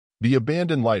The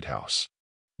Abandoned Lighthouse.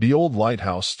 The old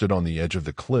lighthouse stood on the edge of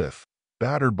the cliff,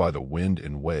 battered by the wind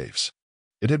and waves.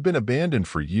 It had been abandoned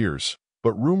for years,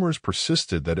 but rumors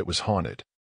persisted that it was haunted.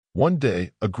 One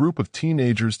day, a group of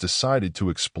teenagers decided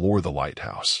to explore the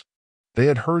lighthouse. They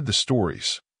had heard the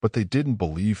stories, but they didn't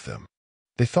believe them.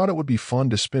 They thought it would be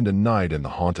fun to spend a night in the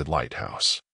haunted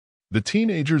lighthouse. The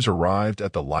teenagers arrived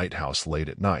at the lighthouse late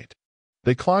at night.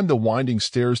 They climbed the winding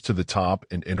stairs to the top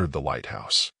and entered the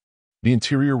lighthouse. The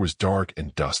interior was dark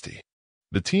and dusty.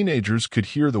 The teenagers could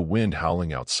hear the wind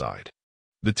howling outside.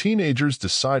 The teenagers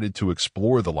decided to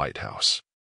explore the lighthouse.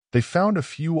 They found a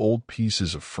few old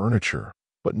pieces of furniture,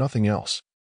 but nothing else.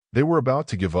 They were about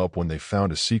to give up when they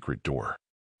found a secret door.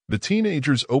 The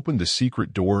teenagers opened the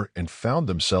secret door and found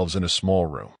themselves in a small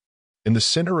room. In the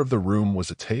center of the room was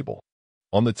a table.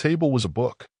 On the table was a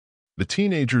book. The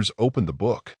teenagers opened the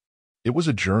book. It was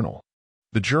a journal.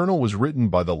 The journal was written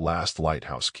by the last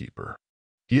lighthouse keeper.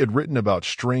 He had written about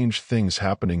strange things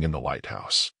happening in the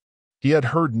lighthouse. He had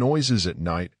heard noises at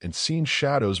night and seen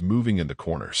shadows moving in the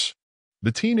corners.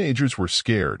 The teenagers were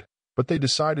scared, but they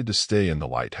decided to stay in the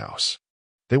lighthouse.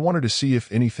 They wanted to see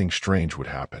if anything strange would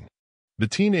happen. The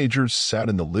teenagers sat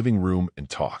in the living room and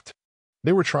talked.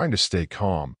 They were trying to stay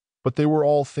calm, but they were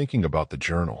all thinking about the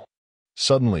journal.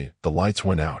 Suddenly, the lights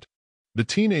went out. The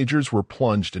teenagers were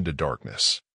plunged into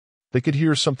darkness. They could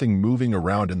hear something moving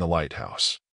around in the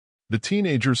lighthouse. The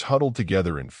teenagers huddled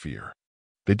together in fear.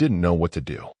 They didn't know what to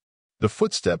do. The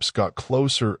footsteps got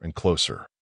closer and closer.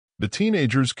 The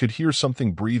teenagers could hear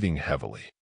something breathing heavily.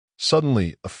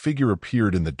 Suddenly, a figure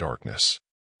appeared in the darkness.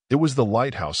 It was the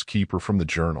lighthouse keeper from the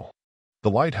journal.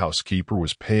 The lighthouse keeper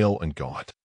was pale and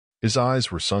gaunt. His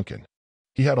eyes were sunken.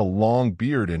 He had a long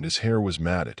beard and his hair was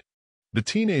matted. The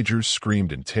teenagers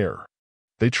screamed in terror.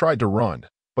 They tried to run,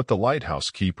 but the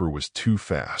lighthouse keeper was too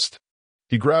fast.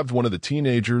 He grabbed one of the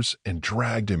teenagers and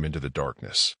dragged him into the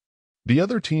darkness. The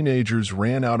other teenagers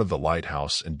ran out of the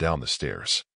lighthouse and down the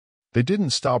stairs. They didn't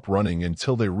stop running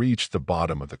until they reached the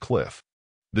bottom of the cliff.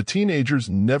 The teenagers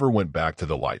never went back to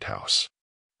the lighthouse.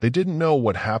 They didn't know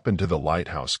what happened to the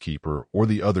lighthouse keeper or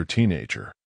the other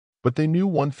teenager. But they knew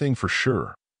one thing for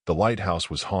sure: the lighthouse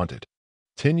was haunted.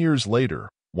 10 years later,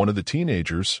 one of the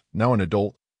teenagers, now an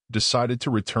adult, decided to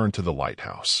return to the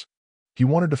lighthouse. He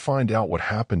wanted to find out what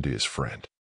happened to his friend.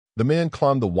 The man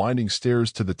climbed the winding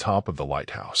stairs to the top of the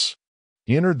lighthouse.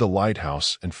 He entered the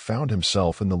lighthouse and found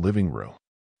himself in the living room.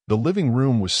 The living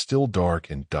room was still dark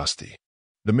and dusty.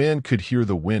 The man could hear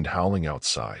the wind howling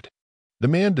outside. The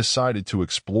man decided to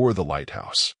explore the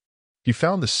lighthouse. He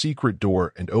found the secret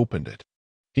door and opened it.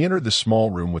 He entered the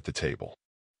small room with the table.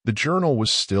 The journal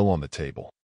was still on the table.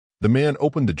 The man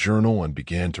opened the journal and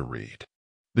began to read.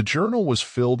 The journal was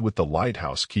filled with the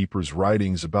lighthouse keeper's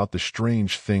writings about the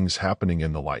strange things happening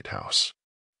in the lighthouse.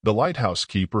 The lighthouse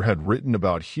keeper had written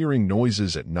about hearing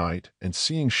noises at night and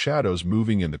seeing shadows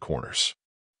moving in the corners.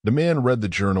 The man read the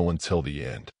journal until the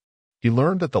end. He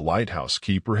learned that the lighthouse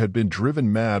keeper had been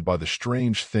driven mad by the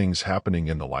strange things happening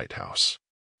in the lighthouse.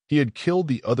 He had killed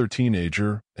the other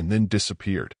teenager and then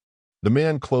disappeared. The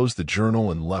man closed the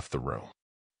journal and left the room.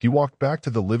 He walked back to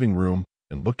the living room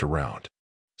and looked around.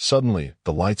 Suddenly,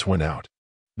 the lights went out.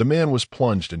 The man was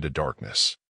plunged into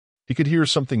darkness. He could hear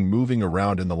something moving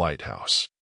around in the lighthouse.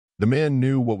 The man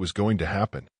knew what was going to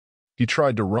happen. He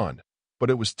tried to run,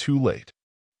 but it was too late.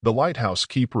 The lighthouse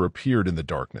keeper appeared in the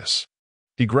darkness.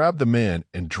 He grabbed the man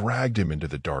and dragged him into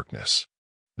the darkness.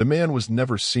 The man was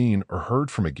never seen or heard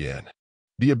from again.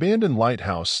 The abandoned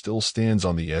lighthouse still stands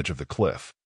on the edge of the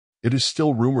cliff. It is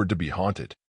still rumored to be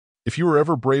haunted. If you are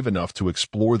ever brave enough to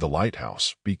explore the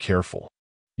lighthouse, be careful.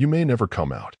 You may never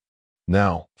come out.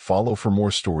 Now, follow for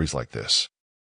more stories like this.